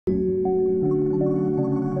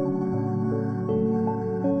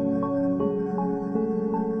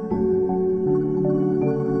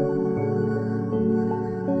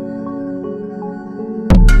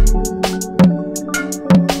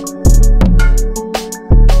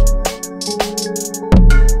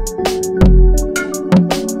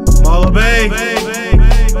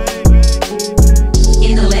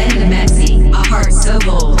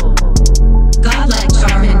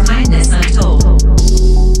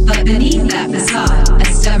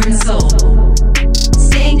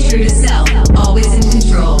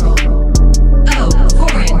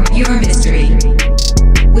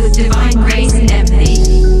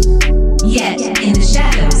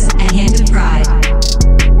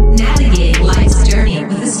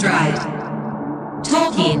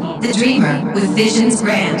with visions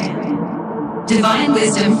grand, divine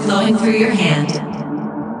wisdom flowing through your hand,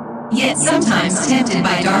 yet sometimes tempted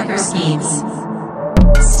by darker schemes.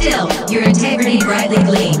 Still, your integrity brightly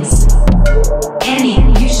gleams. Annie,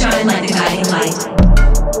 you shine like a guiding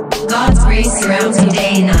light. God's grace surrounds you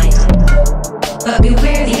day and night. But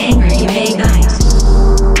beware the anger you may ignite.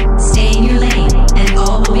 Stay in your lane, and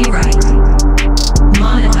all will be right.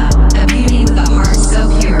 Monica, a beauty with a heart so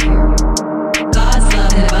pure. God's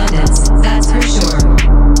love in abundance, that's for sure.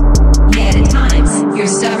 Yet at times, your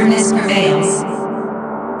stubbornness prevails.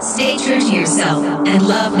 Stay true to yourself, and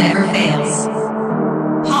love never fails.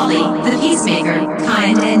 Holly, the peacemaker,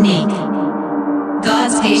 kind and meek.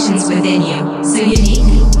 God's patience within you, so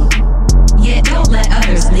unique. Yet don't let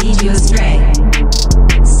others lead you astray.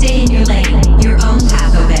 Stay in your lane, your own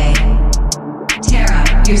path obey.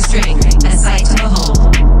 Tara, your strength, a sight to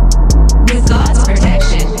behold. With God's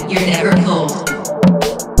protection, you're never cold.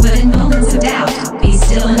 But in moments of doubt, be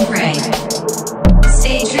still and pray.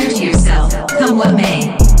 Stay true to yourself, come what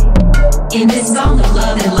may. In this song of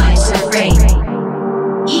love and life's refrain,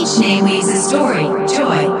 each name weaves a story,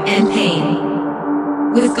 joy, and pain.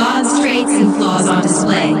 With God's traits and flaws on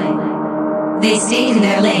display, they stay in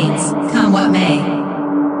their lanes, come what may.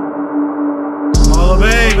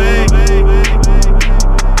 MalovaBay.